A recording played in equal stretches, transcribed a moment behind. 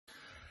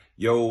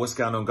Yo, what's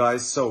going on,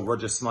 guys? So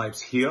Roger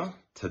Snipes here.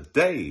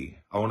 Today,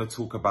 I want to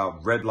talk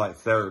about red light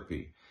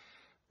therapy.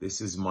 This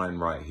is mine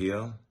right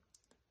here,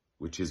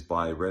 which is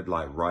by Red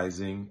Light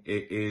Rising.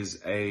 It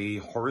is a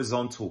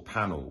horizontal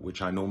panel,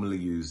 which I normally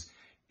use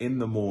in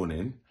the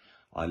morning.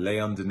 I lay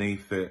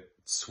underneath it,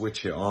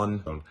 switch it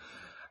on,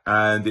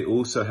 and it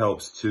also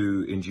helps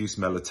to induce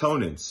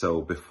melatonin.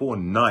 So before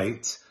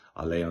night,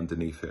 I lay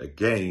underneath it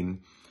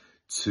again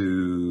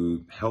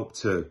to help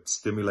to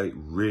stimulate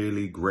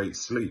really great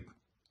sleep.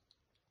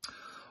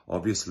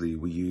 Obviously,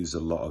 we use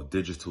a lot of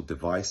digital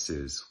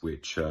devices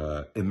which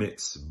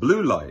emits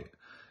blue light,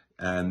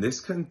 and this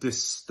can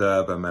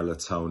disturb our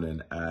melatonin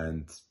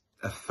and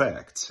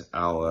affect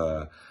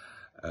our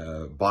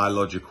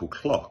biological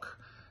clock.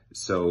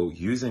 So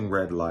using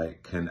red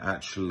light can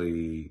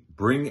actually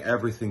bring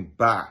everything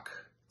back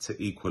to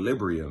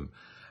equilibrium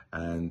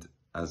and,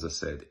 as I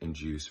said,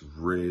 induce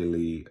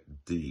really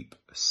deep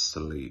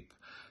sleep.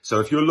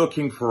 So if you're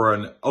looking for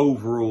an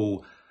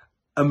overall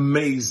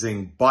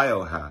amazing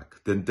biohack,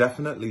 then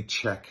definitely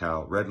check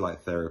out Red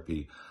Light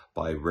Therapy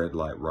by Red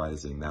Light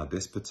Rising. Now,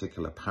 this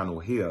particular panel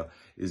here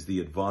is the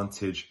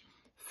Advantage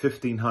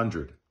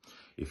 1500.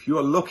 If you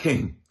are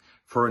looking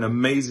for an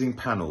amazing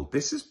panel,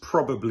 this is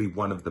probably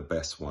one of the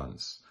best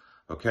ones.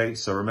 Okay,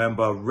 so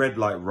remember, Red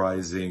Light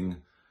Rising,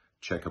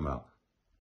 check them out.